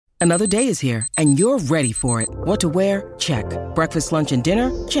Another day is here, and you're ready for it. What to wear? Check. Breakfast, lunch, and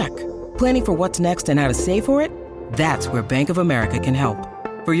dinner? Check. Planning for what's next and how to save for it? That's where Bank of America can help.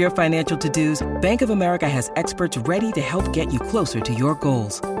 For your financial to-dos, Bank of America has experts ready to help get you closer to your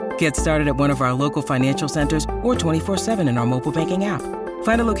goals. Get started at one of our local financial centers or 24/7 in our mobile banking app.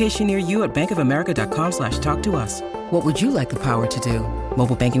 Find a location near you at bankofamerica.com/talktous. What would you like the power to do?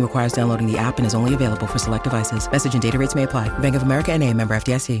 Mobile banking requires downloading the app and is only available for select devices. Message and data rates may apply. Bank of America N.A., member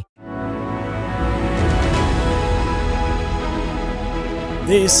FDIC.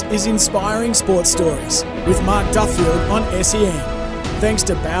 This is Inspiring Sports Stories with Mark Duffield on SEN. Thanks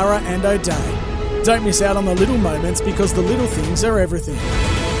to Bowra and O'Day. Don't miss out on the little moments because the little things are everything.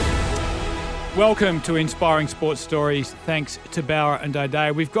 Welcome to Inspiring Sports Stories. Thanks to Bowra and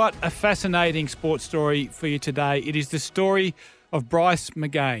O'Day. We've got a fascinating sports story for you today. It is the story of Bryce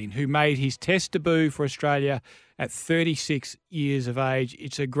McGain, who made his Test debut for Australia at 36 years of age.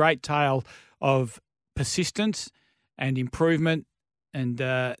 It's a great tale of persistence and improvement and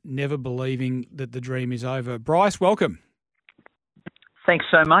never believing that the dream is over. Bryce, welcome. Thanks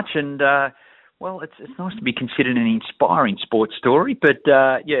so much, and well, it's nice to be considered an inspiring sports story, but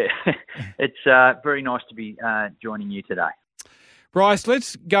it's very nice to be joining you today. Bryce,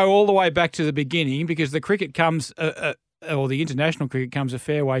 let's go all the way back to the beginning because the cricket comes, or the international cricket comes a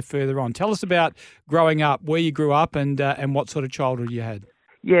fair way further on. Tell us about growing up, where you grew up, and what sort of childhood you had.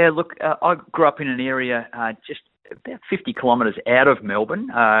 Yeah, look, I grew up in an area just about 50 kilometres out of Melbourne,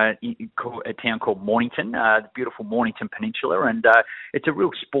 a town called Mornington, the beautiful Mornington Peninsula, and it's a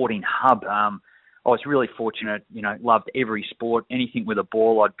real sporting hub. I was really fortunate, loved every sport, anything with a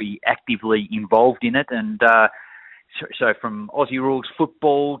ball, I'd be actively involved in it, and so from Aussie rules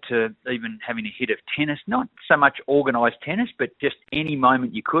football to even having a hit of tennis, not so much organised tennis, but just any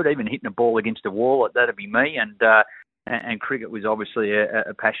moment you could, even hitting a ball against a wall, that'd be me, and cricket was obviously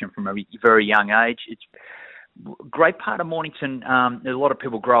a passion from a very young age. It's great part of Mornington. A lot of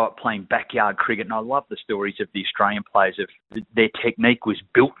people grow up playing backyard cricket, and I love the stories of the Australian players. Their technique was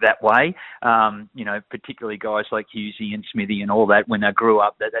built that way. Particularly guys like Hughesy and Smithy and all that. When they grew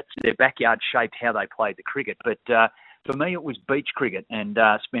up, that's their backyard shaped how they played the cricket. But for me, it was beach cricket, and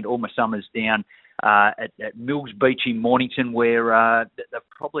spent all my summers down at Mills Beach in Mornington, where they've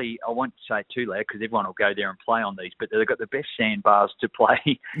probably, I won't say too loud because everyone will go there and play on these, but they've got the best sandbars to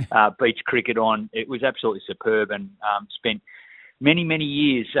play beach cricket on. It was absolutely superb, and spent many, many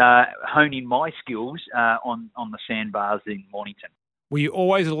years honing my skills on the sandbars in Mornington. Were you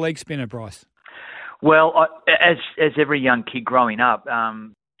always a leg spinner, Bryce? Well, as every young kid growing up,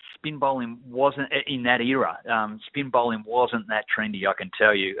 spin bowling wasn't, in that era, spin bowling wasn't that trendy, I can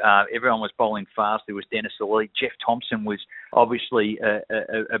tell you. Everyone was bowling fast. There was Dennis Lee. Jeff Thompson was obviously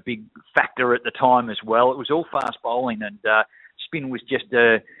a big factor at the time as well. It was all fast bowling, and spin was just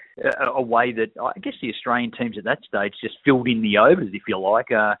a way that I guess the Australian teams at that stage just filled in the overs, if you like.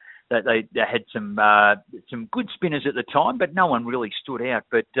 They had some good spinners at the time, but no one really stood out.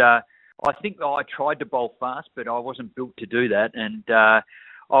 But I think I tried to bowl fast, but I wasn't built to do that, and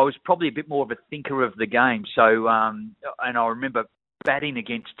I was probably a bit more of a thinker of the game. So, and I remember batting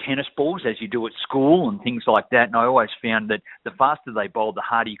against tennis balls as you do at school and things like that. And I always found that the faster they bowled, the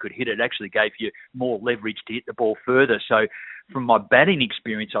harder you could hit it. It actually gave you more leverage to hit the ball further. So from my batting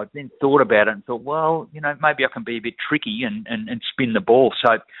experience, I then thought about it and thought, well, maybe I can be a bit tricky and spin the ball.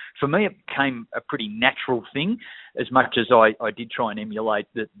 So for me, it became a pretty natural thing, as much as I did try and emulate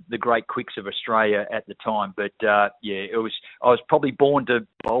the great quicks of Australia at the time. But I was probably born to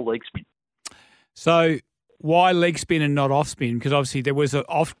bowl leg spin. So why leg spin and not off spin? Because obviously there was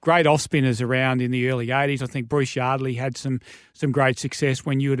great off spinners around in the early 80s. I think Bruce Yardley had some great success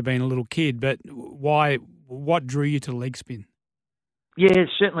when you would have been a little kid. But why? What drew you to leg spin? Yeah,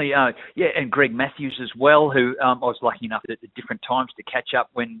 certainly. And Greg Matthews as well, who I was lucky enough at different times to catch up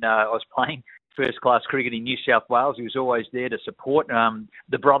when I was playing first-class cricket in New South Wales. He was always there to support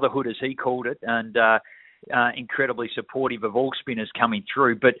the brotherhood, as he called it, and incredibly supportive of all spinners coming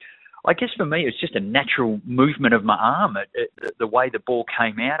through. But I guess for me, it's just a natural movement of my arm. The way the ball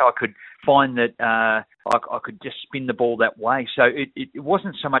came out, I could find that I could just spin the ball that way. So it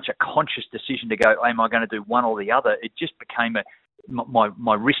wasn't so much a conscious decision to go, am I going to do one or the other? It just became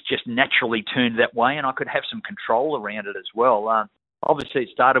my wrist just naturally turned that way, and I could have some control around it as well. Obviously, it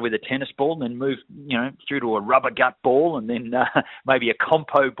started with a tennis ball and then moved, through to a rubber gut ball, and then maybe a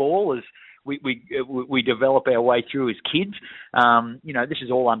compo ball as we develop our way through as kids. This is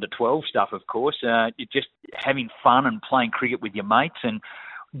all under 12 stuff, of course. Just having fun and playing cricket with your mates, and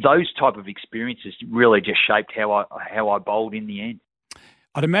those type of experiences really just shaped how I bowled in the end.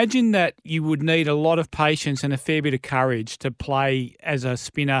 I'd imagine that you would need a lot of patience and a fair bit of courage to play as a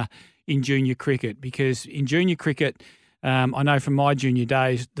spinner in junior cricket, because in junior cricket, I know from my junior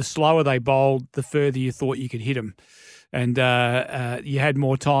days, the slower they bowled, the further you thought you could hit them. And you had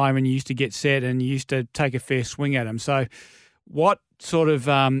more time and you used to get set and you used to take a fair swing at them. So what sort of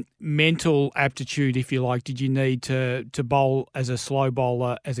mental aptitude, if you like, did you need to bowl as a slow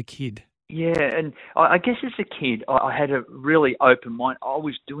bowler as a kid? Yeah, and I guess as a kid, I had a really open mind. I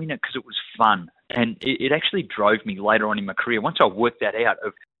was doing it because it was fun, and it actually drove me later on in my career. Once I worked that out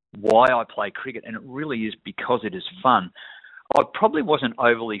of why I play cricket, and it really is because it is fun. I probably wasn't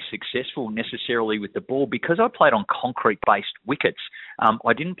overly successful necessarily with the ball because I played on concrete-based wickets.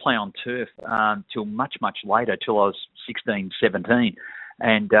 I didn't play on turf till much, much later, till I was 16, 17.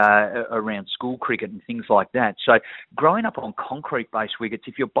 And around school cricket and things like that. So growing up on concrete-based wickets,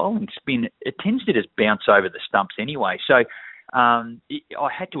 if you're bowling spin, it tends to just bounce over the stumps anyway. So I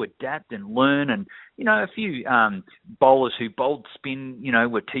had to adapt and learn. And, a few bowlers who bowled spin,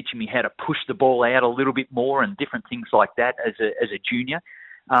 were teaching me how to push the ball out a little bit more and different things like that as a junior,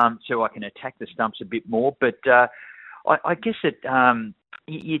 so I can attack the stumps a bit more. But I guess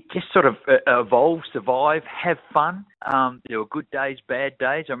you just sort of evolve, survive, have fun. There were good days, bad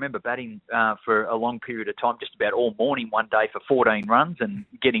days. I remember batting for a long period of time, just about all morning one day for 14 runs and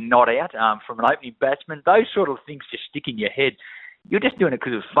getting not out from an opening batsman. Those sort of things just stick in your head. You're just doing it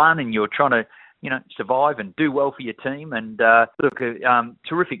because it's fun and you're trying to, survive and do well for your team. And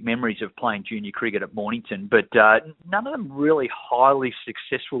terrific memories of playing junior cricket at Mornington, but none of them really highly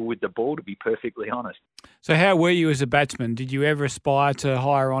successful with the ball, to be perfectly honest. So how were you as a batsman? Did you ever aspire to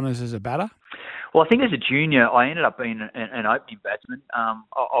higher honours as a batter? Well, I think as a junior, I ended up being an opening batsman. I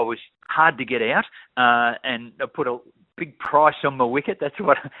was hard to get out, and I put a big price on my wicket. That's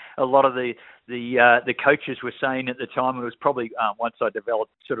what a lot of the coaches were saying at the time. It was probably once I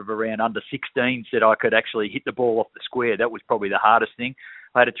developed sort of around under 16s that I could actually hit the ball off the square. That was probably the hardest thing.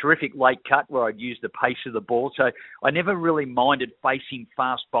 I had a terrific late cut where I'd use the pace of the ball. So I never really minded facing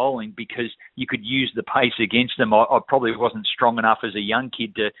fast bowling because you could use the pace against them. I probably wasn't strong enough as a young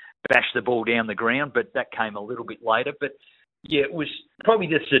kid to bash the ball down the ground, but that came a little bit later. But yeah, it was probably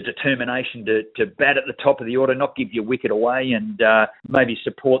just a determination to bat at the top of the order, not give your wicket away, and maybe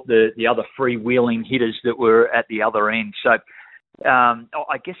support the other freewheeling hitters that were at the other end. So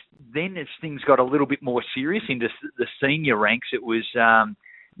I guess then as things got a little bit more serious into the senior ranks, it was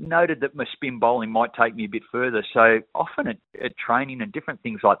noted that my spin bowling might take me a bit further. So often at training and different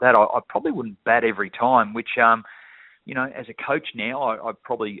things like that, I probably wouldn't bat every time, which as a coach now, I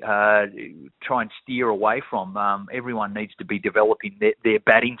probably try and steer away from. Everyone needs to be developing their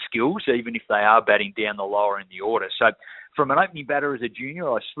batting skills, even if they are batting down the lower in the order. So from an opening batter as a junior,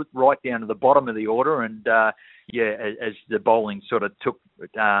 I slipped right down to the bottom of the order, and as the bowling sort of took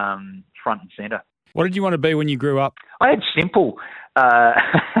front and centre. What did you want to be when you grew up? I had simple. I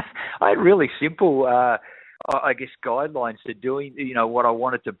had really simple, I guess, guidelines to doing, what I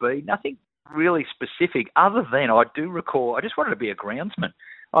wanted to be. Nothing really specific, other than I do recall I just wanted to be a groundsman.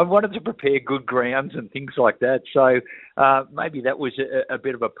 I wanted to prepare good grounds and things like that. So maybe that was a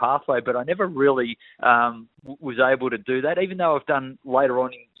bit of a pathway, but I never really was able to do that, even though I've done later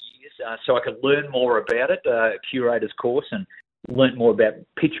on in years, so I could learn more about it, curator's course, and learnt more about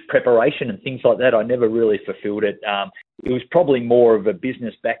pitch preparation and things like that. I never really fulfilled it. It was probably more of a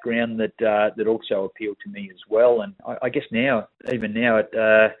business background that also appealed to me as well. And I guess now, even now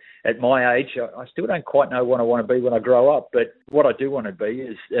at my age, I still don't quite know what I want to be when I grow up. But what I do want to be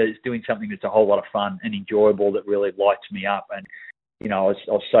is doing something that's a whole lot of fun and enjoyable, that really lights me up. And I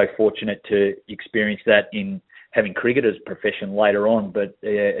was so fortunate to experience that in having cricket as a profession later on, but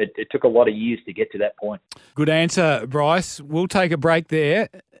it took a lot of years to get to that point. Good answer, Bryce. We'll take a break there.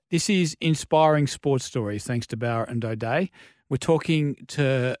 This is Inspiring Sports Stories, thanks to Bauer and O'Day. We're talking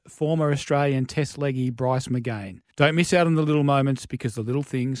to former Australian Test leggy Bryce McGain. Don't miss out on the little moments, because the little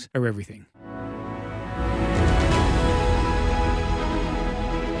things are everything.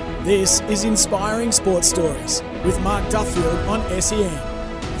 This is Inspiring Sports Stories with Mark Duffield on SEN.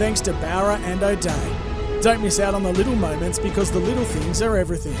 Thanks to Bauer and O'Day. Don't miss out on the little moments, because the little things are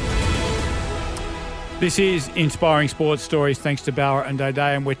everything. This is Inspiring Sports Stories, thanks to Bauer and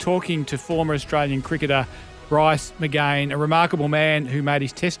O'Day, and we're talking to former Australian cricketer Bryce McGain, a remarkable man who made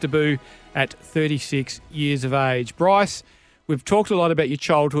his Test debut at 36 years of age. Bryce, we've talked a lot about your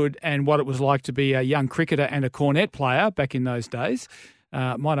childhood and what it was like to be a young cricketer and a cornet player back in those days.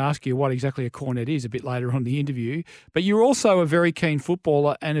 Might ask you what exactly a cornet is a bit later on in the interview. But you're also a very keen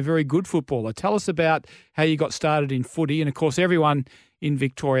footballer and a very good footballer. Tell us about how you got started in footy. And, of course, everyone in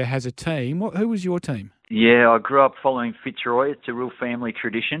Victoria has a team. Who was your team? Yeah, I grew up following Fitzroy. It's a real family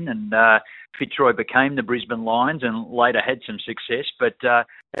tradition, and Fitzroy became the Brisbane Lions and later had some success. But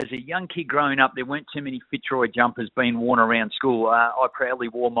as a young kid growing up, there weren't too many Fitzroy jumpers being worn around school. I proudly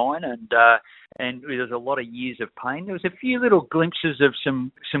wore mine, and there was a lot of years of pain. There was a few little glimpses of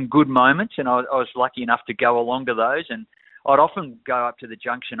some good moments, and I was lucky enough to go along to those. And I'd often go up to the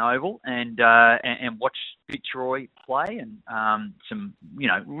Junction Oval and watch Fitzroy play, and some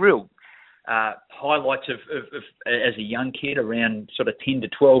real highlights of as a young kid around sort of 10 to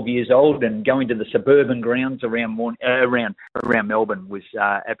 12 years old, and going to the suburban grounds around Melbourne was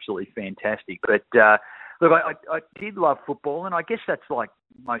absolutely fantastic. But look, I did love football, and I guess that's like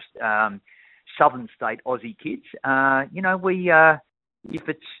most southern state Aussie kids. If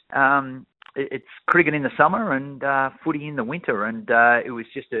it's cricket in the summer and footy in the winter, and it was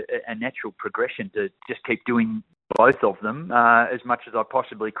just a natural progression to just keep doing both of them as much as I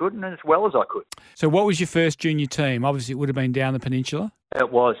possibly could and as well as I could. So what was your first junior team? Obviously, it would have been down the peninsula. It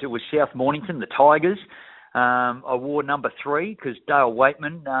was South Mornington, the Tigers. I wore number 3 because Dale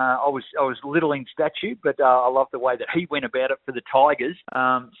Waitman, I was little in stature, but I loved the way that he went about it for the Tigers.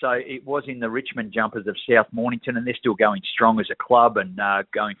 So it was in the Richmond jumpers of South Mornington, and they're still going strong as a club and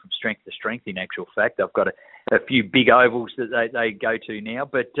going from strength to strength, in actual fact. I've got a few big ovals that they go to now.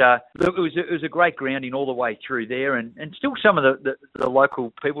 But look, it was a great grounding all the way through there, and still some of the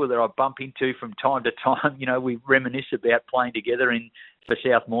local people that I bump into from time to time, we reminisce about playing together for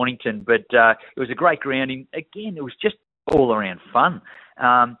South Mornington. But it was a great grounding. Again, it was just all around fun.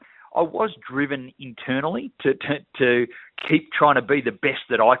 I was driven internally to keep trying to be the best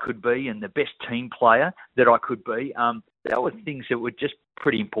that I could be and the best team player that I could be. That were things that were just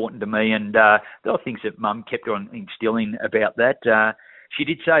pretty important to me, and there were things that Mum kept on instilling about that. She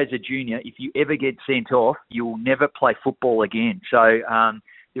did say as a junior, if you ever get sent off, you'll never play football again. So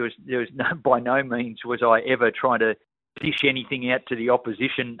there was by no means was I ever trying to dish anything out to the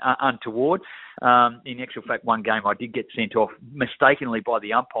opposition untoward. In actual fact, one game I did get sent off mistakenly by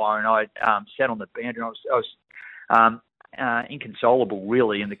the umpire, and I sat on the boundary, and I was inconsolable,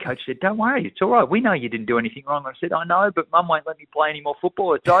 really. And the coach said, "Don't worry, it's all right. We know you didn't do anything wrong." I said, "I know, but Mum won't let me play any more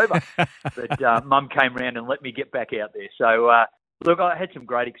football. It's over." But Mum came round and let me get back out there. So, look, I had some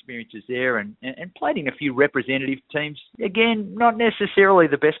great experiences there and played in a few representative teams. Again, not necessarily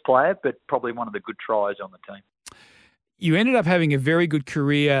the best player, but probably one of the good tries on the team. You ended up having a very good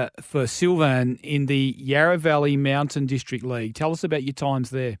career for Sylvan in the Yarra Valley Mountain District League. Tell us about your times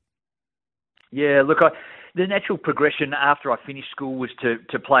there. Yeah, look, the natural progression after I finished school was to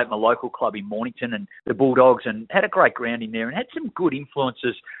play at my local club in Mornington and the Bulldogs, and had a great grounding there and had some good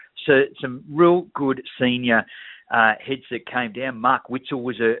influences, so some real good senior heads that came down. Mark Witzel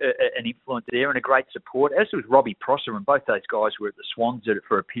was an influence there and a great support, as was Robbie Prosser, and both those guys were at the Swans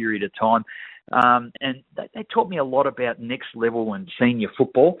for a period of time. And they taught me a lot about next level and senior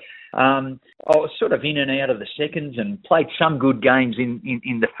football. I was sort of in and out of the seconds and played some good games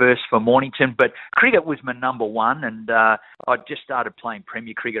in the first for Mornington, but cricket was my number one, and I just started playing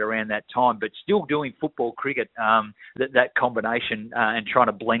Premier cricket around that time, but still doing football cricket, that combination, and trying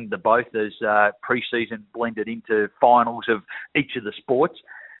to blend the both as pre-season blended into finals of each of the sports.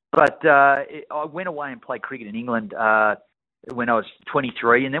 But I went away and played cricket in England when I was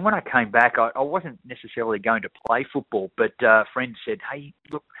 23, and then when I came back, I wasn't necessarily going to play football, but friends said, "Hey,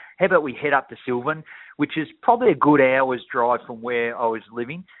 look, how about we head up to Sylvan," which is probably a good hour's drive from where I was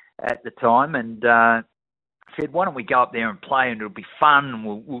living at the time, and said, "Why don't we go up there and play, and it'll be fun, and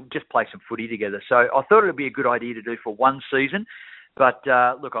we'll just play some footy together." So I thought it would be a good idea to do for one season. But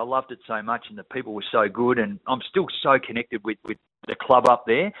look, I loved it so much, and the people were so good, and I'm still so connected with the club up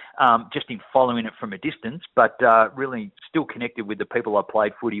there, just in following it from a distance, but really still connected with the people I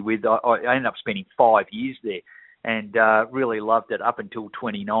played footy with. I ended up spending 5 years there, and really loved it up until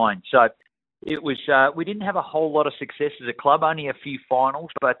 29. So it was, we didn't have a whole lot of success as a club, only a few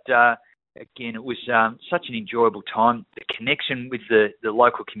finals, but again, it was such an enjoyable time. The connection with the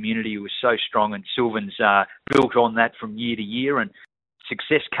local community was so strong, and Sylvan's built on that from year to year, and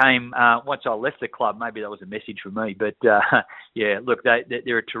success came once I left the club. Maybe that was a message for me, but yeah, look,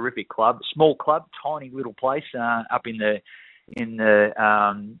 they're a terrific club, small club, tiny little place up in the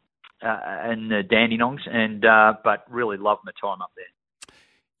Dandenongs, and but really loved my time up there.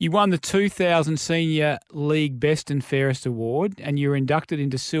 You won the 2000 Senior League Best and Fairest Award, and you were inducted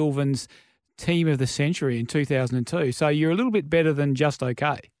into Sylvan's Team of the Century in 2002. So you're a little bit better than just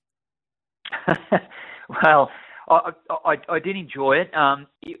okay. Well, I did enjoy it.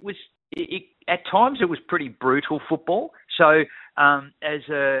 It at times it was pretty brutal football. So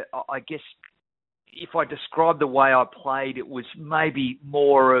I guess if I describe the way I played, it was maybe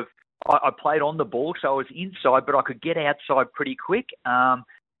more of I played on the ball, so I was inside, but I could get outside pretty quick.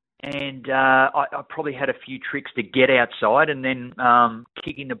 And I probably had a few tricks to get outside, and then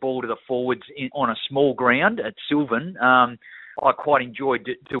kicking the ball to the forwards on a small ground at Sylvan. I quite enjoyed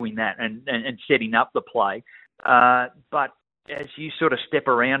doing that and setting up the play. But as you sort of step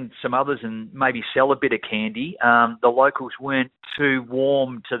around some others and maybe sell a bit of candy, the locals weren't too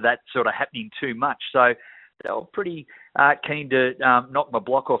warm to that sort of happening too much. So they were pretty keen to knock my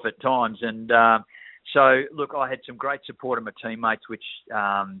block off at times. And so, look, I had some great support of my teammates, which,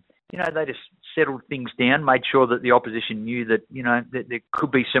 they just settled things down, made sure that the opposition knew that, that there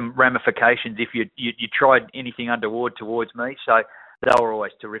could be some ramifications if you tried anything untoward towards me. So they were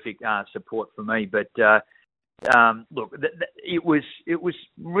always terrific support for me. But look, it was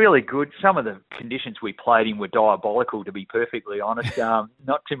really good. Some of the conditions we played in were diabolical, to be perfectly honest.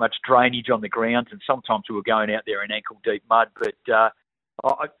 Not too much drainage on the grounds, and sometimes we were going out there in ankle-deep mud. But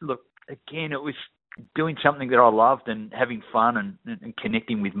look, again, it was doing something that I loved and having fun and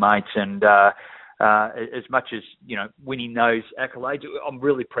connecting with mates. And as much as, winning those accolades, I'm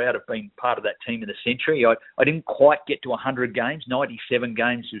really proud of being part of that team of the century. I didn't quite get to 100 games. 97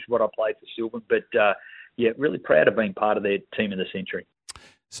 games is what I played for Sylvan. But, really proud of being part of their team of the century.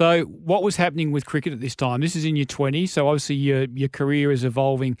 So what was happening with cricket at this time? This is in your 20s, so obviously your career is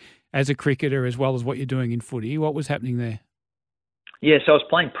evolving as a cricketer as well as what you're doing in footy. What was happening there? Yeah, so I was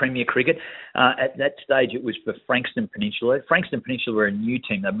playing Premier Cricket. At that stage, it was for Frankston Peninsula. Frankston Peninsula were a new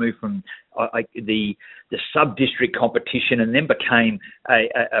team. They moved from the sub-district competition and then became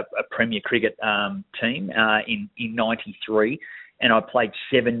a Premier Cricket team in 93. And I played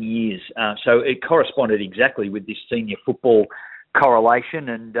 7 years. So it corresponded exactly with this senior football correlation.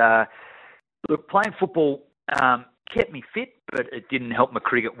 And look, playing football kept me fit, but it didn't help my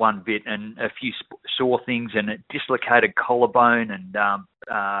cricket one bit. And a few sore things, and a dislocated collarbone and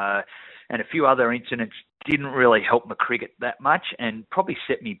a few other incidents didn't really help my cricket that much, and probably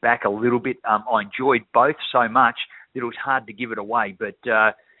set me back a little bit. I enjoyed both so much that it was hard to give it away. But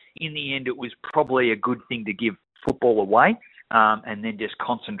in the end, it was probably a good thing to give football away. And then just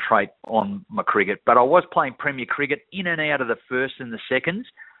concentrate on my cricket. But I was playing Premier Cricket in and out of the first and the seconds.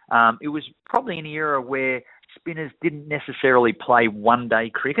 It was probably an era where spinners didn't necessarily play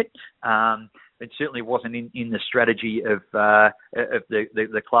one-day cricket. It certainly wasn't in the strategy of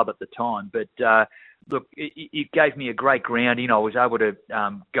the club at the time. But look, it gave me a great grounding. I was able to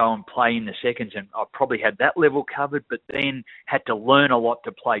go and play in the seconds, and I probably had that level covered, but then had to learn a lot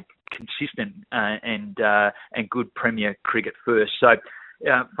to play consistent and good Premier Cricket first. So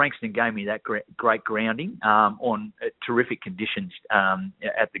Frankston gave me that great grounding on terrific conditions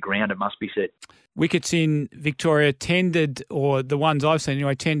at the ground, it must be said. Wickets in Victoria tended, or the ones I've seen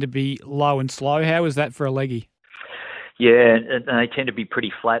anyway, tend to be low and slow. How was that for a leggy? Yeah, and they tend to be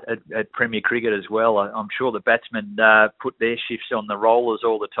pretty flat at Premier Cricket as well. I'm sure the batsmen put their shifts on the rollers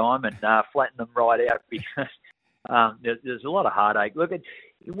all the time and flatten them right out because there's a lot of heartache. Look,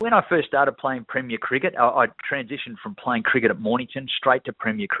 when I first started playing Premier Cricket, I transitioned from playing cricket at Mornington straight to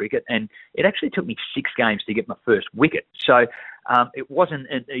Premier Cricket, and it actually took me 6 games to get my first wicket. So it wasn't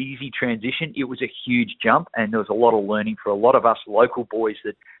an easy transition. It was a huge jump, and there was a lot of learning for a lot of us local boys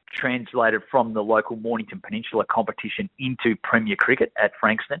that translated from the local Mornington Peninsula competition into Premier Cricket at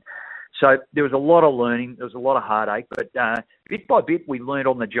Frankston. So there was a lot of learning, there was a lot of heartache, but bit by bit we learned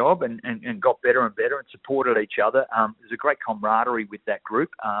on the job and got better and better and supported each other. There's a great camaraderie with that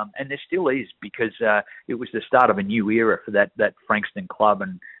group, and there still is, because it was the start of a new era for that Frankston club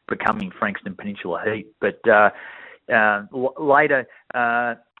and becoming Frankston Peninsula Heat. But later,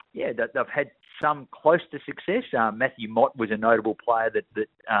 they've had some close to success. Matthew Mott was a notable player that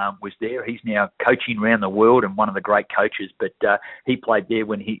was there. He's now coaching around the world and one of the great coaches, but he played there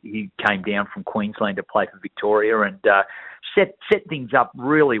when he came down from Queensland to play for Victoria, and set things up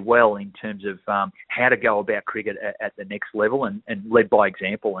really well in terms of how to go about cricket at the next level, and led by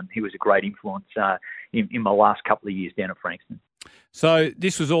example, and he was a great influence in my last couple of years down at Frankston. So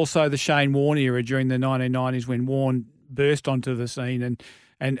this was also the Shane Warne era during the 1990s when Warne burst onto the scene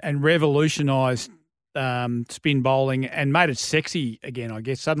and revolutionised spin bowling and made it sexy again, I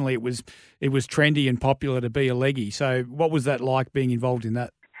guess. Suddenly it was trendy and popular to be a leggy. So what was that like, being involved in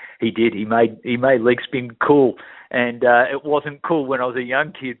that? He did. He made leg spin cool, and it wasn't cool when I was a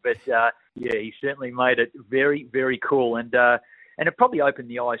young kid, but he certainly made it very, very cool, and it probably opened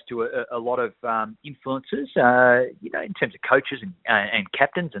the eyes to a lot of influences, in terms of coaches and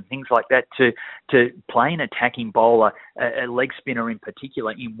captains and things like that, to play an attacking bowler, a leg spinner in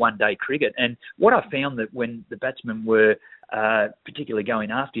particular, in one-day cricket. And what I found that when the batsmen were particularly going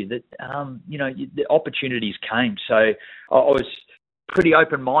after you, that the opportunities came. So I was pretty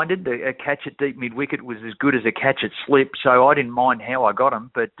open-minded. A catch at deep mid-wicket was as good as a catch at slip, so I didn't mind how I got them.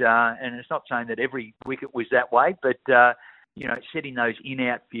 But and it's not saying that every wicket was that way, but setting those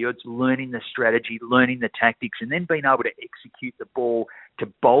in-out fields, learning the strategy, learning the tactics, and then being able to execute the ball to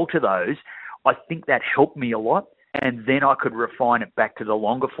bowl to those, I think that helped me a lot. And then I could refine it back to the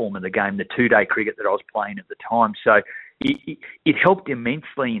longer form of the game, the two-day cricket that I was playing at the time. So it helped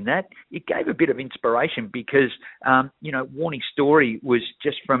immensely in that. It gave a bit of inspiration because, Warnie's story was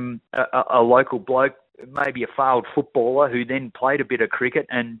just from a local bloke, maybe a failed footballer who then played a bit of cricket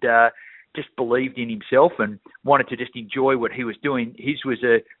and just believed in himself and wanted to just enjoy what he was doing. His was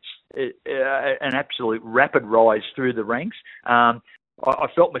an absolute rapid rise through the ranks. I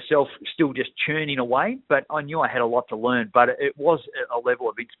felt myself still just churning away, but I knew I had a lot to learn. But it was a level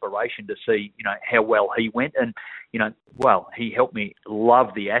of inspiration to see, how well he went. And, he helped me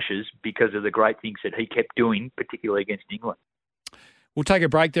love the Ashes because of the great things that he kept doing, particularly against England. We'll take a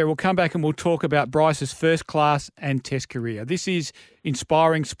break there. We'll come back and we'll talk about Bryce's first class and Test career. This is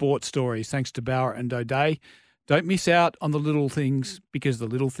Inspiring Sports Stories, thanks to Bauer and O'Day. Don't miss out on the little things because the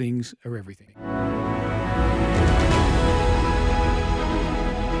little things are everything.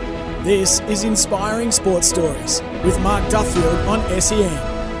 This is Inspiring Sports Stories with Mark Duffield on SEN.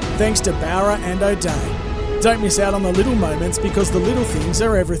 Thanks to Bauer and O'Day. Don't miss out on the little moments because the little things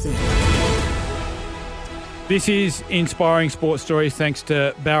are everything. This is Inspiring Sports Stories thanks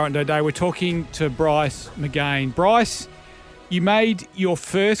to Bauer and O'Day. We're talking to Bryce McGain. Bryce, you made your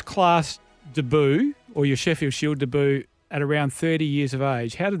first class debut or your Sheffield Shield debut at around 30 years of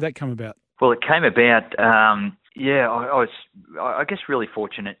age. How did that come about? Well, it came about... I was, I guess, really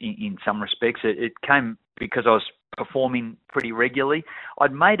fortunate in some respects. It came because I was performing pretty regularly.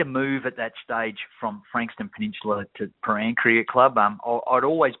 I'd made a move at that stage from Frankston Peninsula to Paran Cricket Club. I'd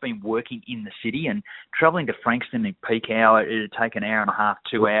always been working in the city and travelling to Frankston in peak hour. It'd take an hour and a half,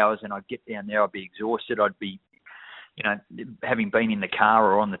 2 hours, and I'd get down there. I'd be exhausted. I'd be, having been in the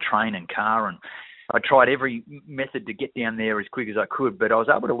car or on the train and car, and I tried every method to get down there as quick as I could, but I was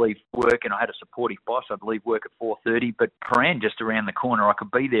able to leave work, and I had a supportive boss. I'd leave work at 4:30, but Paran just around the corner. I could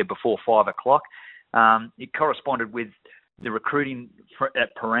be there before 5 o'clock. It corresponded with the recruiting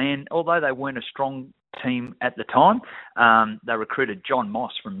at Paran, although they weren't a strong team at the time. They recruited John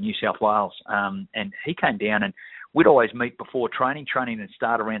Moss from New South Wales, and he came down, and we'd always meet before training. Training would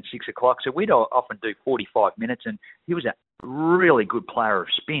start around 6 o'clock, so we'd often do 45 minutes, and he was a really good player of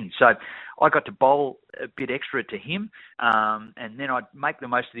spin. So I got to bowl a bit extra to him, and then I'd make the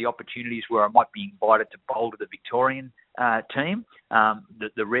most of the opportunities where I might be invited to bowl to the Victorian team.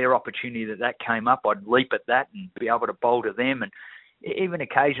 The rare opportunity that came up, I'd leap at that and be able to bowl to them. And even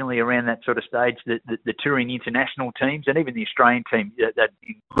occasionally around that sort of stage, the touring international teams and even the Australian team,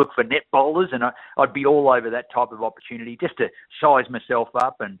 they'd look for net bowlers, and I'd be all over that type of opportunity just to size myself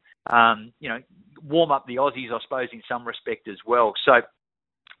up and, warm up the Aussies, I suppose, in some respect as well. So,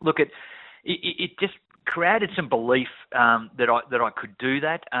 look, it just created some belief that I could do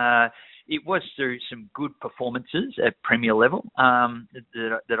that. It was through some good performances at Premier level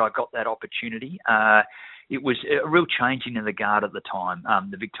that I got that opportunity. It was a real changing of the guard at the time.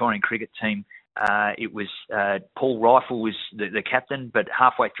 The Victorian cricket team, it was Paul Rifle was the captain, but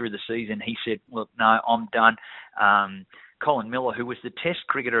halfway through the season he said, look, no, I'm done. Colin Miller, who was the Test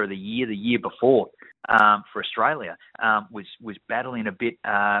cricketer of the year before for Australia, was battling a bit,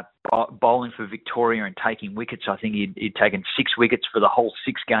 bowling for Victoria and taking wickets. I think he'd taken 6 wickets for the whole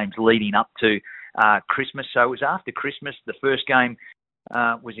 6 games leading up to Christmas. So it was after Christmas. The first game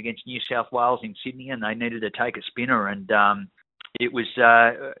was against New South Wales in Sydney, and they needed to take a spinner. And it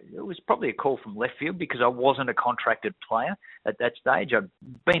was probably a call from left field because I wasn't a contracted player at that stage. I'd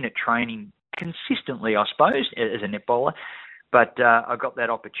been at training consistently, I suppose, as a net bowler, but I got that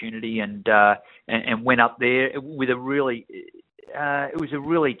opportunity and went up there with a really. It was a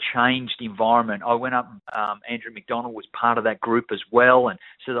really changed environment. I went up. Andrew McDonald was part of that group as well, and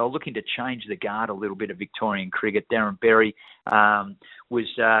so they were looking to change the guard a little bit of Victorian cricket. Darren Berry was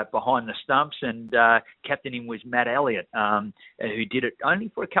behind the stumps, and captaining was Matt Elliott, who did it only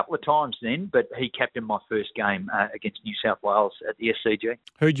for a couple of times then, but he captained my first game against New South Wales at the SCG.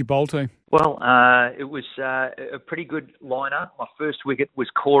 Who'd you bowl to? Well, it was a pretty good lineup. My first wicket was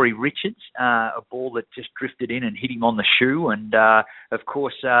Corey Richards, a ball that just drifted in and hit him on the shoe, and of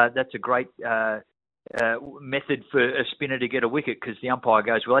course that's a great method for a spinner to get a wicket because the umpire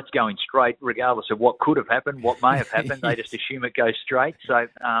goes, well, that's going straight regardless of what could have happened, what may have happened. They just assume it goes straight. So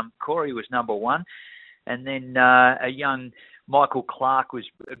Corey was number one. And then a young Michael Clark was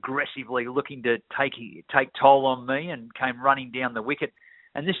aggressively looking to take toll on me and came running down the wicket.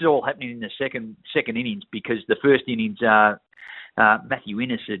 And this is all happening in the second innings because the first innings Matthew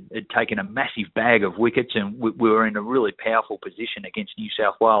Innes had taken a massive bag of wickets, and we were in a really powerful position against New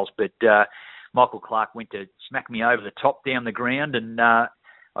South Wales. But Michael Clarke went to smack me over the top down the ground, and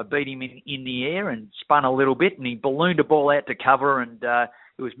I beat him in the air and spun a little bit, and he ballooned a ball out to cover, and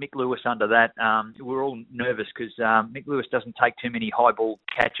it was Mick Lewis under that. We were all nervous because Mick Lewis doesn't take too many high ball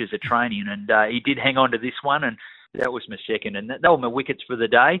catches at training, and he did hang on to this one, and that was my second. And they were my wickets for the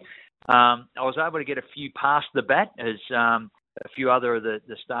day. I was able to get a few past the bat as a few other of the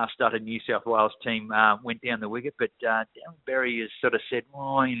star-studded New South Wales team went down the wicket, but Darren Berry has sort of said,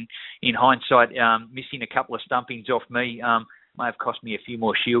 in hindsight, missing a couple of stumpings off me may have cost me a few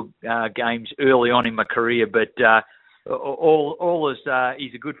more Shield games early on in my career, but all is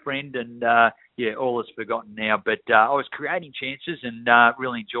he's a good friend, and all is forgotten now. But I was creating chances and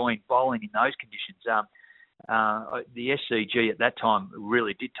really enjoying bowling in those conditions. The SCG at that time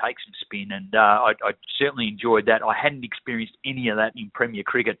really did take some spin, and I certainly enjoyed that. I hadn't experienced any of that in Premier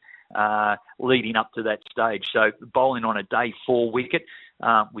Cricket leading up to that stage. So bowling on a day 4 wicket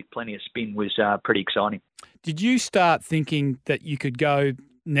with plenty of spin was pretty exciting. Did you start thinking that you could go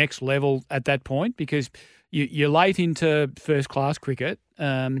next level at that point? Because you're late into first-class cricket,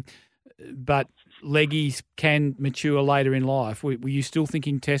 but leggies can mature later in life. Were you still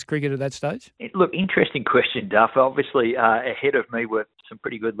thinking Test cricket at that stage? Look, interesting question, Duff. Obviously, ahead of me were some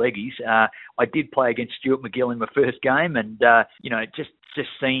pretty good leggies. I did play against Stuart McGill in my first game, and just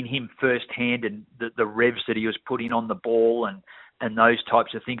seeing him firsthand and the revs that he was putting on the ball and those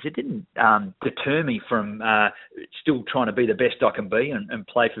types of things, it didn't deter me from still trying to be the best I can be and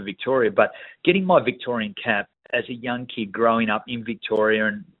play for Victoria. But getting my Victorian cap as a young kid growing up in Victoria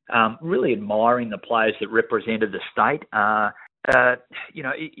and really admiring the players that represented the state,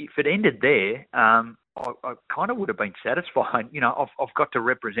 if it ended there, I kind of would have been satisfied. I've got to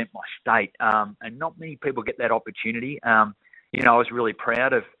represent my state, and not many people get that opportunity. I was really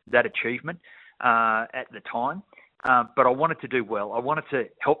proud of that achievement at the time. But I wanted to do well. I wanted to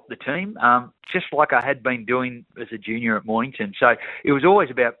help the team, just like I had been doing as a junior at Mornington. So it was always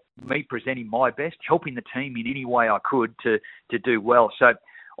about me presenting my best, helping the team in any way I could to do well. So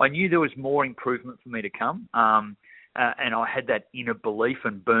I knew there was more improvement for me to come, and I had that inner belief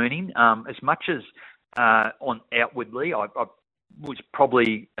and burning. As much as outwardly, I was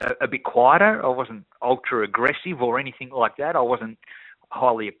probably a bit quieter. I wasn't ultra aggressive or anything like that. I wasn't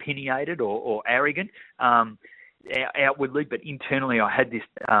highly opinionated or arrogant. Outwardly, but internally I had this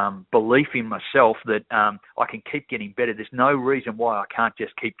belief in myself that I can keep getting better. There's no reason why I can't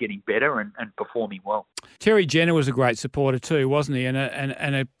just keep getting better and performing well. Terry Jenner was a great supporter too, wasn't he? And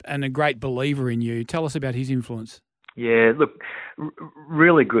a great believer in you. Tell us about his influence. Yeah, look,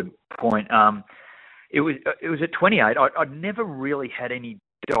 really good point. It was at 28. I'd never really had any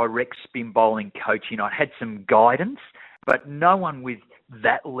direct spin bowling coaching. I had some guidance, but no one with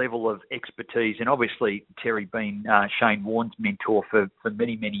that level of expertise. And obviously Terry being Shane Warne's mentor for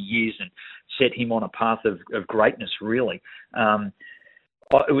many, many years and set him on a path of greatness, really.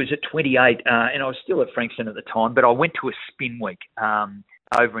 It was at 28 and I was still at Frankston at the time, but I went to a spin week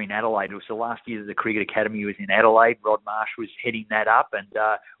over in Adelaide. It was the last year that the Cricket Academy was in Adelaide. Rod Marsh was heading that up, and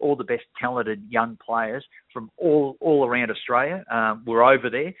all the best talented young players from all around Australia were over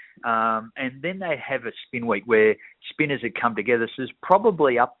there. And then they have a spin week where spinners had come together. So there's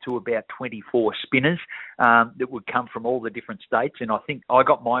probably up to about 24 spinners that would come from all the different states. And I think I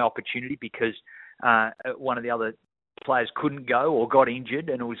got my opportunity because one of the other players couldn't go or got injured,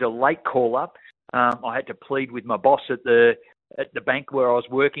 and it was a late call-up. I had to plead with my boss at the bank where I was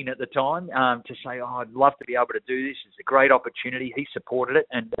working at the time to say, I'd love to be able to do this. It's a great opportunity. He supported it.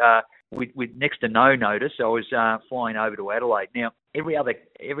 And with next to no notice, I was flying over to Adelaide. Now, every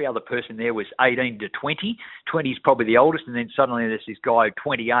other person there was 18 to 20. 20 is probably the oldest. And then suddenly there's this guy,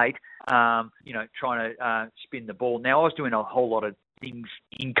 28, trying to spin the ball. Now, I was doing a whole lot of things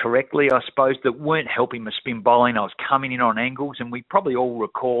incorrectly, I suppose, that weren't helping my spin bowling. I was coming in on angles, and we probably all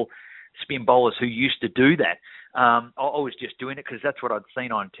recall spin bowlers who used to do that. I was just doing it because that's what I'd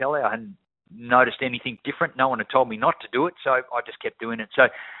seen on telly. I hadn't noticed anything different. No one had told me not to do it, so I just kept doing it. So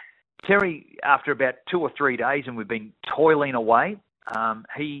Terry, after about 2 or 3 days, and we've been toiling away,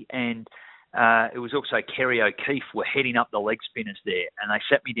 he and it was also Kerry O'Keefe were heading up the leg spinners there, and they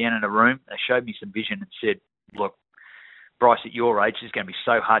sat me down in a room. They showed me some vision and said, look, Bryce, at your age, this is going to be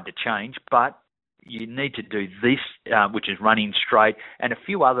so hard to change, but you need to do this, which is running straight, and a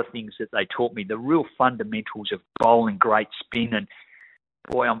few other things that they taught me, the real fundamentals of bowling great spin. And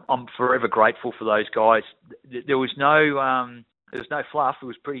boy, I'm forever grateful for those guys. There was no fluff. It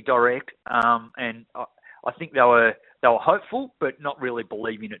was pretty direct, and I think they were they were hopeful, but not really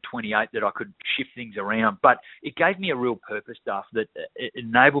believing at 28 that I could shift things around. But it gave me a real purpose, Duff, that it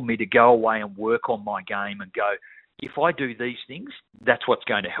enabled me to go away and work on my game and go, if I do these things, that's what's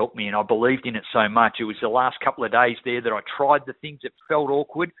going to help me. And I believed in it so much. It was the last couple of days there that I tried the things that felt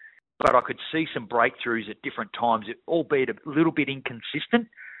awkward, but I could see some breakthroughs at different times, albeit a little bit inconsistent,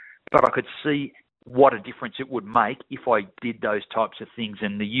 but I could see what a difference it would make if I did those types of things.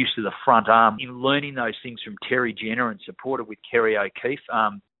 And the use of the front arm in learning those things from Terry Jenner and supported with Kerry O'Keefe,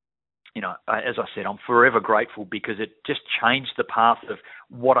 as I said, I'm forever grateful because it just changed the path of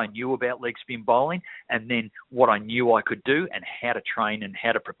what I knew about leg spin bowling and then what I knew I could do and how to train and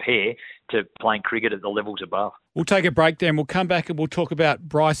how to prepare to playing cricket at the levels above. We'll take a break there and we'll come back and we'll talk about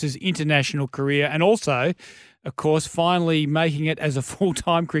Bryce's international career and also, of course, finally making it as a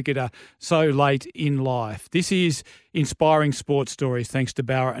full-time cricketer so late in life. This is Inspiring Sports Stories thanks to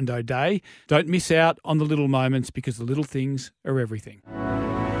Bauer and O'Day. Don't miss out on the little moments because the little things are everything.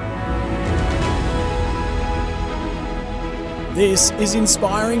 This is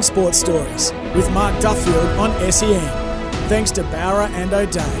Inspiring Sports Stories with Mark Duffield on SEN. Thanks to Bauer and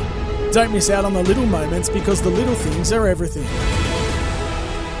O'Day. Don't miss out on the little moments because the little things are everything.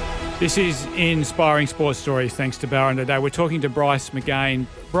 This is Inspiring Sports Stories thanks to Bauer and O'Day. We're talking to Bryce McGain.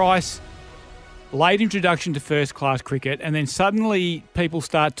 Bryce, late introduction to first-class cricket, and then suddenly people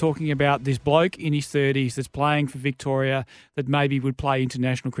start talking about this bloke in his 30s that's playing for Victoria that maybe would play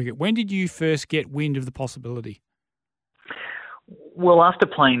international cricket. When did you first get wind of the possibility? Well, after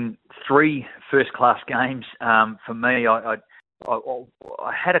playing 3 first-class games, for me, I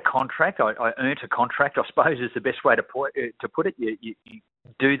had a contract. I earned a contract, I suppose, is the best way to put it. You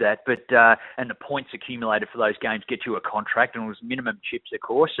do that, but and the points accumulated for those games get you a contract, and it was minimum chips, of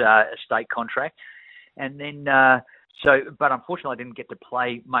course, a state contract. And then, but unfortunately, I didn't get to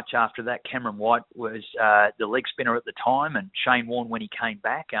play much after that. Cameron White was the leg spinner at the time, and Shane Warne when he came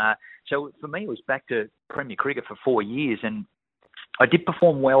back. So for me, it was back to Premier Cricket for 4 years, and I did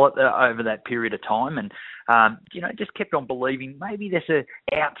perform well over that period of time and, just kept on believing maybe there's an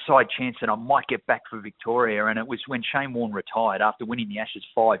outside chance that I might get back for Victoria. And it was when Shane Warne retired after winning the Ashes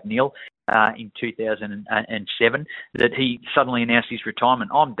 5-0 in 2007 that he suddenly announced his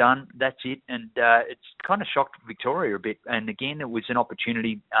retirement. I'm done. That's it. And it's kind of shocked Victoria a bit. And again, it was an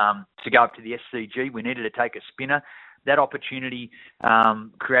opportunity to go up to the SCG. We needed to take a spinner. That opportunity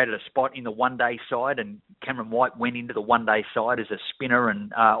created a spot in the one-day side, and Cameron White went into the one-day side as a spinner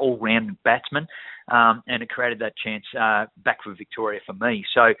and all-round batsman, and it created that chance back for Victoria for me.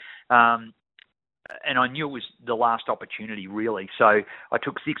 So, and I knew it was the last opportunity, really. So I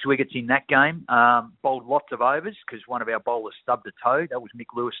took 6 wickets in that game, bowled lots of overs because one of our bowlers stubbed a toe. That was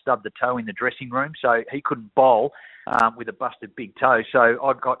Mick Lewis, stubbed the toe in the dressing room, so he couldn't bowl with a busted big toe. So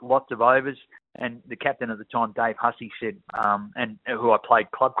I got lots of overs. And the captain at the time, Dave Hussey, said, and who I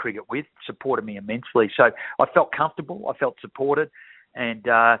played club cricket with, supported me immensely. So I felt comfortable, I felt supported, and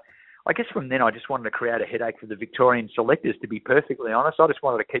I guess from then I just wanted to create a headache for the Victorian selectors, to be perfectly honest. I just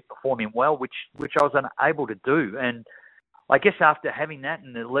wanted to keep performing well, which I was unable to do. And I guess after having that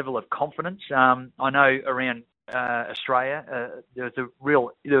and the level of confidence, I know around Australia, there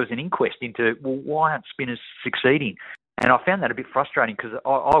was an inquest into, well, why aren't spinners succeeding? And I found that a bit frustrating because I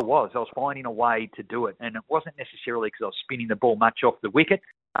was finding a way to do it. And it wasn't necessarily because I was spinning the ball much off the wicket.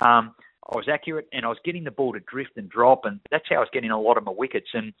 I was accurate and I was getting the ball to drift and drop. And that's how I was getting a lot of my wickets.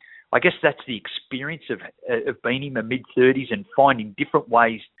 And I guess that's the experience of being in my mid-30s and finding different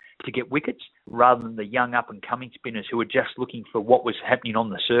ways to get wickets rather than the young up-and-coming spinners who were just looking for what was happening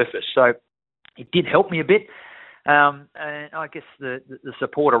on the surface. So it did help me a bit. And I guess the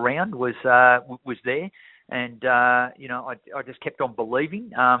support around was there. And, I just kept on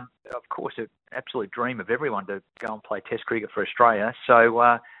believing. Of course, an absolute dream of everyone to go and play Test cricket for Australia. So,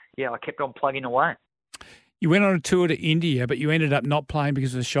 I kept on plugging away. You went on a tour to India, but you ended up not playing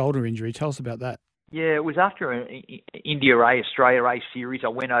because of a shoulder injury. Tell us about that. Yeah, it was after an India A, Australia A series. I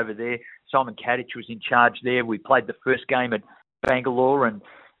went over there. Simon Kadich was in charge there. We played the first game at Bangalore, and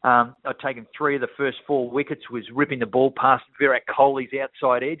I'd taken 3 of the first 4 wickets, was ripping the ball past Virat Kohli's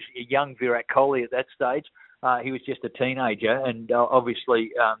outside edge, a young Virat Kohli at that stage. He was just a teenager, and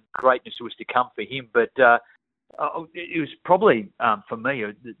obviously greatness was to come for him. But it was probably, for me,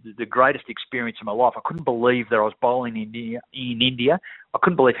 the greatest experience of my life. I couldn't believe that I was bowling in India. I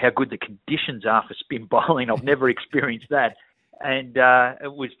couldn't believe how good the conditions are for spin bowling. I've never experienced that. And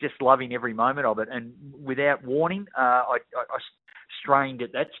it was just loving every moment of it. And without warning, I strained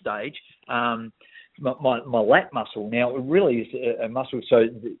at that stage my lat muscle. Now, it really is a muscle. So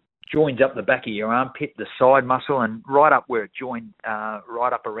joins up the back of your armpit, the side muscle, and right up where it joined,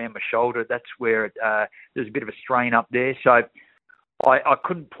 right up around my shoulder. That's where there's a bit of a strain up there. So I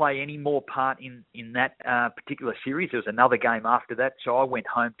couldn't play any more part in that particular series. There was another game after that, so I went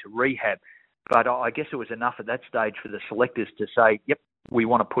home to rehab. But I guess it was enough at that stage for the selectors to say, yep, we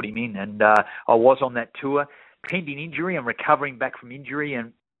want to put him in. And I was on that tour, pending injury and recovering back from injury.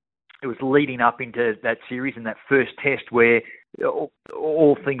 And it was leading up into that series and that first test where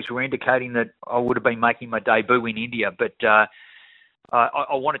all things were indicating that I would have been making my debut in India. But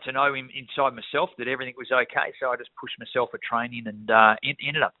I wanted to know inside myself that everything was okay. So I just pushed myself at training and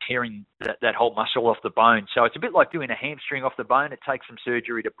ended up tearing that whole muscle off the bone. So it's a bit like doing a hamstring off the bone. It takes some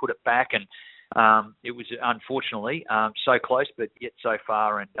surgery to put it back. And it was unfortunately so close, but yet so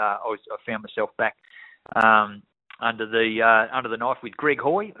far. And I found myself back under the knife with Greg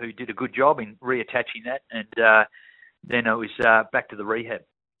Hoy, who did a good job in reattaching that. And then it was back to the rehab.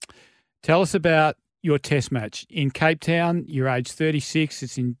 Tell us about your test match in Cape Town. You're age 36.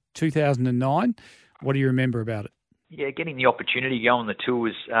 It's in 2009. What do you remember about it? Yeah, getting the opportunity to go on the tour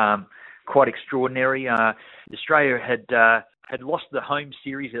was quite extraordinary. Australia had lost the home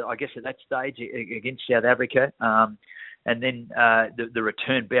series, I guess, at that stage against South Africa. And then the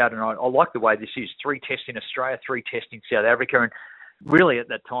return bout, and I like the way this is, 3 tests in Australia, 3 tests in South Africa. And really at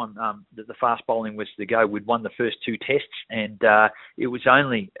that time, the fast bowling was the go. We'd won the first 2 tests, and it was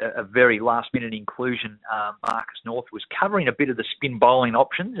only a very last-minute inclusion. Marcus North was covering a bit of the spin bowling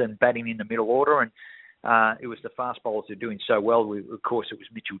options and batting in the middle order, and it was the fast bowlers who were doing so well. Of course, it was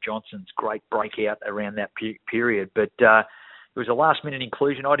Mitchell Johnson's great breakout around that period. But it was a last-minute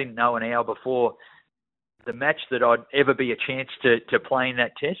inclusion. I didn't know an hour before the match that I'd ever be a chance to play in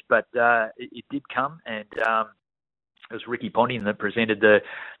that test, but it did come, and it was Ricky Ponting that presented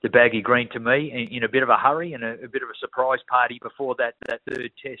the baggy green to me in a bit of a hurry and a bit of a surprise party before that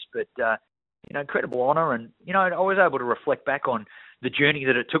third test. But, incredible honour. And, I was able to reflect back on the journey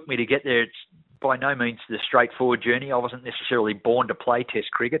that it took me to get there. It's by no means the straightforward journey. I wasn't necessarily born to play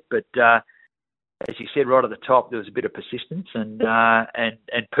Test cricket, but as you said right at the top, there was a bit of persistence and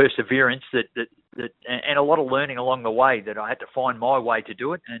perseverance that and a lot of learning along the way that I had to find my way to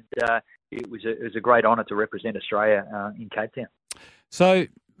do it. And it was a great honour to represent Australia in Cape Town. So,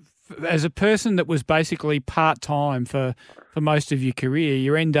 as a person that was basically part-time for most of your career,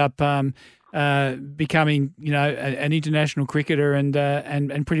 you end up becoming, an international cricketer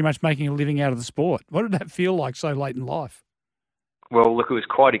and pretty much making a living out of the sport. What did that feel like so late in life? Well, look, it was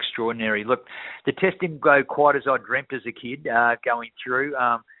quite extraordinary. Look, the test didn't go quite as I dreamt as a kid going through.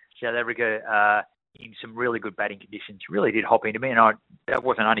 South Africa in some really good batting conditions really did hop into me, and that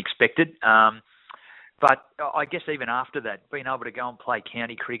wasn't unexpected. But I guess even after that, being able to go and play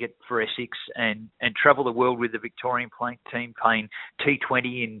county cricket for Essex and travel the world with the Victorian team, playing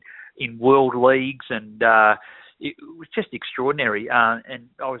T20 in world leagues, and it was just extraordinary. And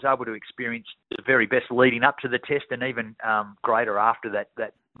I was able to experience the very best leading up to the test, and even greater after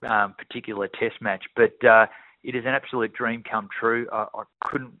that particular test match. But it is an absolute dream come true. I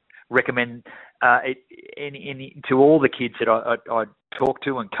couldn't recommend it to all the kids that I talk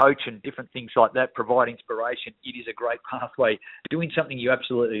to and coach and different things like that, provide inspiration. It is a great pathway. Doing something you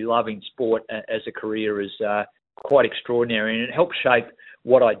absolutely love in sport as a career is quite extraordinary, and it helps shape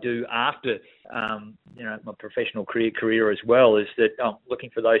what I do after my professional career as well. Is that I'm looking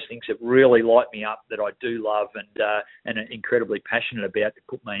for those things that really light me up, that I do love and are incredibly passionate about, to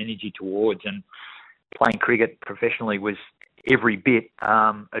put my energy towards. And playing cricket professionally was every bit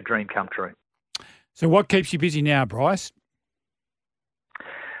a dream come true. So what keeps you busy now, Bryce?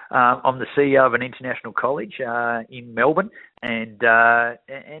 I'm the CEO of an international college in Melbourne, and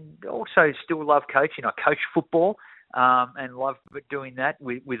also still love coaching. I coach football and love doing that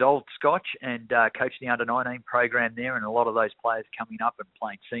with Old Scotch, and coach the under-19 program there, and a lot of those players coming up and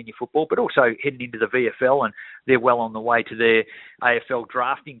playing senior football, but also heading into the VFL, and they're well on the way to their AFL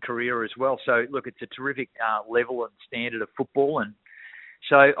drafting career as well. So, look, it's a terrific level and standard of football, and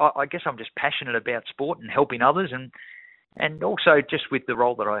so I guess I'm just passionate about sport and helping others, and also just with the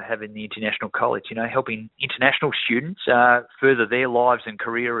role that I have in the international college, helping international students further their lives and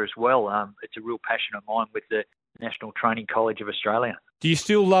career as well. It's a real passion of mine with the National Training College of Australia. Do you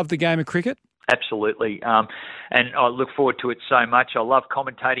still love the game of cricket? Absolutely. And I look forward to it so much. I love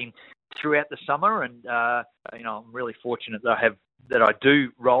commentating throughout the summer, and I'm really fortunate that I do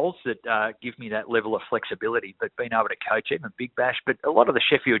roles that give me that level of flexibility, but being able to coach even Big Bash, but a lot of the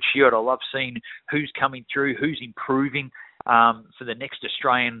Sheffield Shield, I love seeing who's coming through, who's improving for the next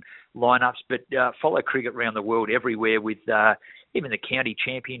Australian lineups, but follow cricket around the world everywhere with even the county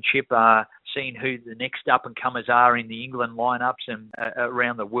championship, seeing who the next up-and-comers are in the England lineups and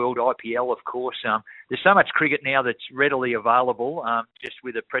around the world, IPL, of course. There's so much cricket now that's readily available just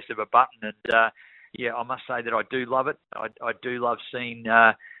with a press of a button. And, yeah, I must say that I do love it. I do love seeing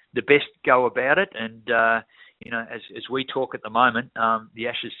the best go about it. And, as we talk at the moment, the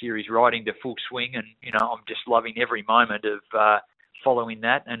Ashes series right into full swing. And, I'm just loving every moment of following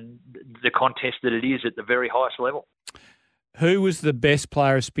that and the contest that it is at the very highest level. Who was the best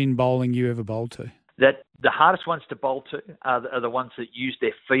player of spin bowling you ever bowled to? That the hardest ones to bowl to are the ones that use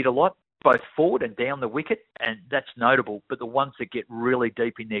their feet a lot, both forward and down the wicket, and that's notable. But the ones that get really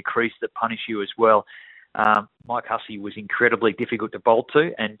deep in their crease that punish you as well. Mike Hussey was incredibly difficult to bowl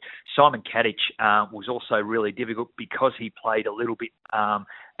to, and Simon Kadich was also really difficult because he played a little bit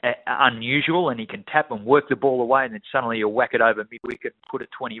unusual, and he can tap and work the ball away, and then suddenly he'll whack it over mid-wicket and put it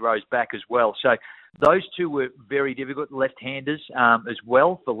 20 rows back as well. So those two were very difficult. Left-handers as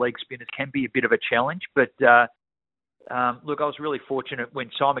well for leg spinners can be a bit of a challenge, but look, I was really fortunate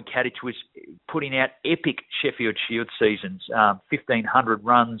when Simon Kadich was putting out epic Sheffield Shield seasons, 1,500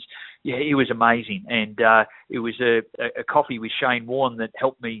 runs. Yeah, he was amazing. And it was a coffee with Shane Warne that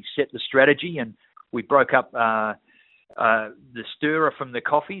helped me set the strategy. And we broke up the stirrer from the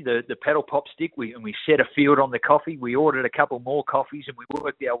coffee, the pedal pop stick, and we set a field on the coffee. We ordered a couple more coffees, and we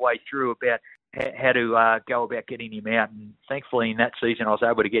worked our way through about how to go about getting him out. And thankfully in that season I was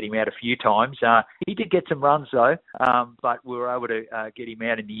able to get him out a few times. He did get some runs though, but we were able to get him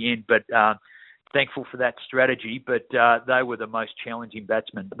out in the end. But thankful for that strategy, but they were the most challenging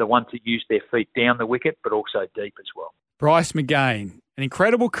batsmen, the ones that used their feet down the wicket but also deep as well. Bryce McGain, an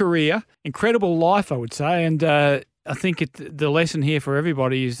incredible career, incredible life I would say, and I think the lesson here for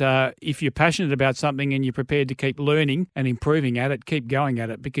everybody is if you're passionate about something and you're prepared to keep learning and improving at it, keep going at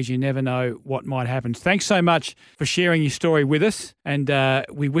it because you never know what might happen. Thanks so much for sharing your story with us, and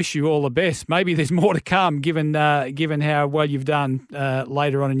we wish you all the best. Maybe there's more to come given how well you've done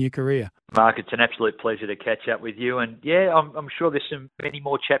later on in your career. Mark, it's an absolute pleasure to catch up with you. And, yeah, I'm sure there's many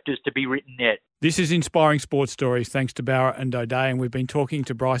more chapters to be written yet. This is Inspiring Sports Stories, thanks to Bauer and O'Day, and we've been talking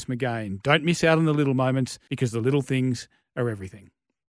to Bryce McGain. Don't miss out on the little moments because the little things are everything.